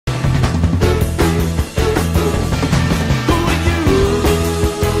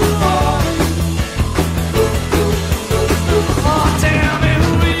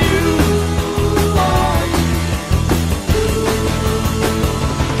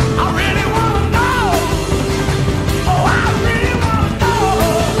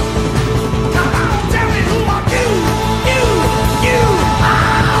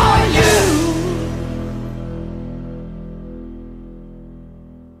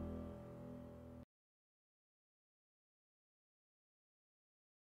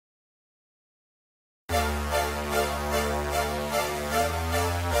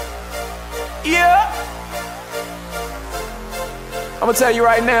I'ma tell you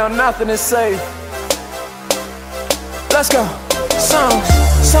right now, nothing is safe. Let's go. Songs.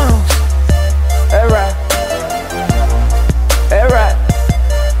 Alright.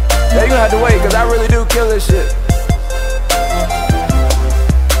 Yeah, you gonna have to wait, cause I really do kill this shit.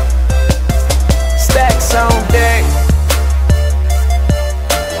 Stacks on deck.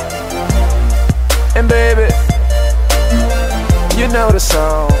 And baby, you know the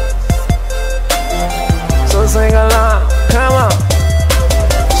song, so sing along, come on.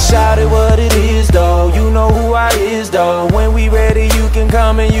 Shout it what it is though, you know who I is though. When we ready you can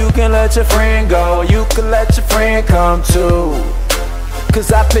come and you can let your friend go. You can let your friend come too,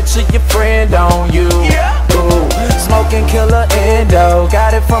 cause I picture your friend on you. Ooh, smoking killer endo,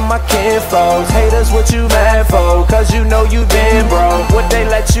 got it from my kinfolks. Haters, what you mad for? Cause you know you been broke. What they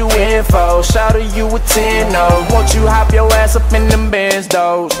let you in for? Shout to you a 10 no. Won't you hop your ass up in them bands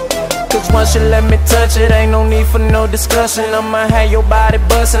though? Cause once you let me touch it, ain't no need for no discussion. I'ma have your body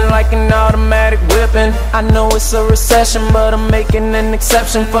bustin' like an automatic whipping. I know it's a recession, but I'm making an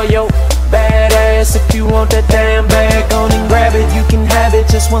exception for your badass. If you want that damn bag, go and grab it, you can have it.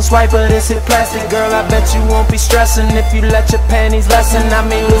 Just one swipe of this hit plastic, girl, I bet you won't be stressing if you let your panties lessen. I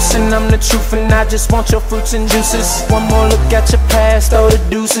mean loosen, I'm the truth and I just want your fruits and juices. One more look at your past, throw the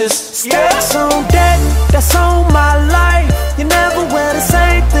deuces. Stacks on deck, that's on my life. You never wear the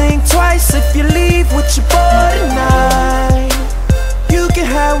same thing twice. If you leave with your boy tonight, you can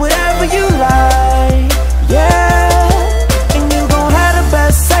have whatever you like, yeah. And you gon' have the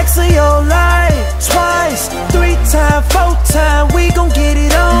best sex of your life. Twice, 3 times, 4 times, we gon' get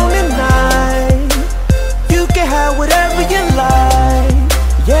it on tonight. You can have whatever you like,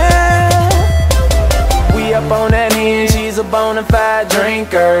 yeah. We up on that hen, she's a bonafide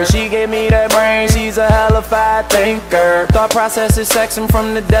drinker. She gave me that brain, she's a hella fine thinker. Thought process is sexing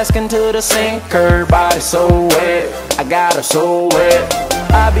from the desk into the sinker. Body so wet, I got her so wet.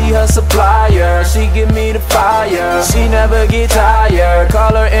 I be her supplier, she give me the fire. She never get tired,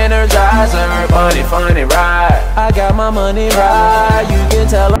 call her Energizer. Funny, funny ride, I got my money right. You can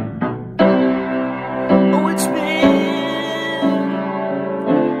tell her. Oh, it's been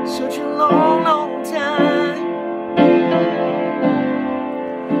such a long, long time.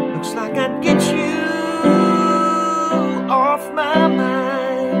 Looks like I'd get you off my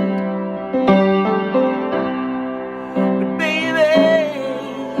mind. But baby,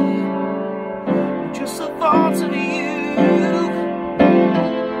 just the thoughts of you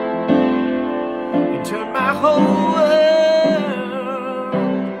can turn my whole world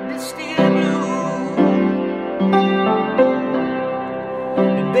misty and blue.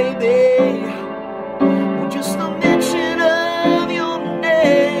 And baby, just the mention of your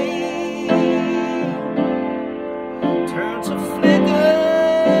name turns a flicker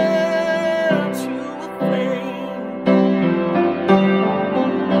to a flame.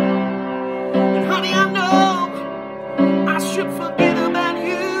 And honey, I know I should forget about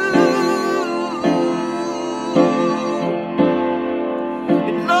you,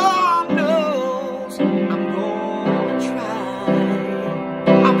 and Lord knows I'm gonna try.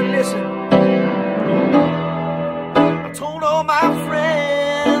 I mean, listen, I told all my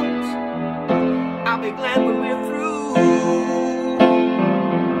friends I'll be glad when we're through.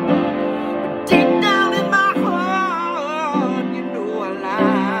 But deep down in my heart, you know I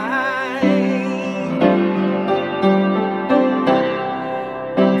lie.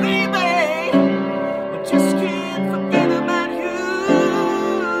 Baby, I just can't forget about you.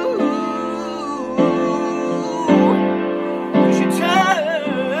 'Cause you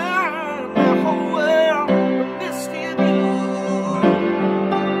turn my whole world misty and blue.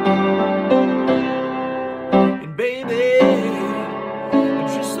 And baby,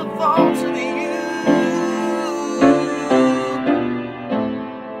 just the thoughts of you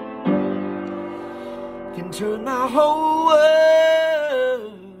can turn my whole world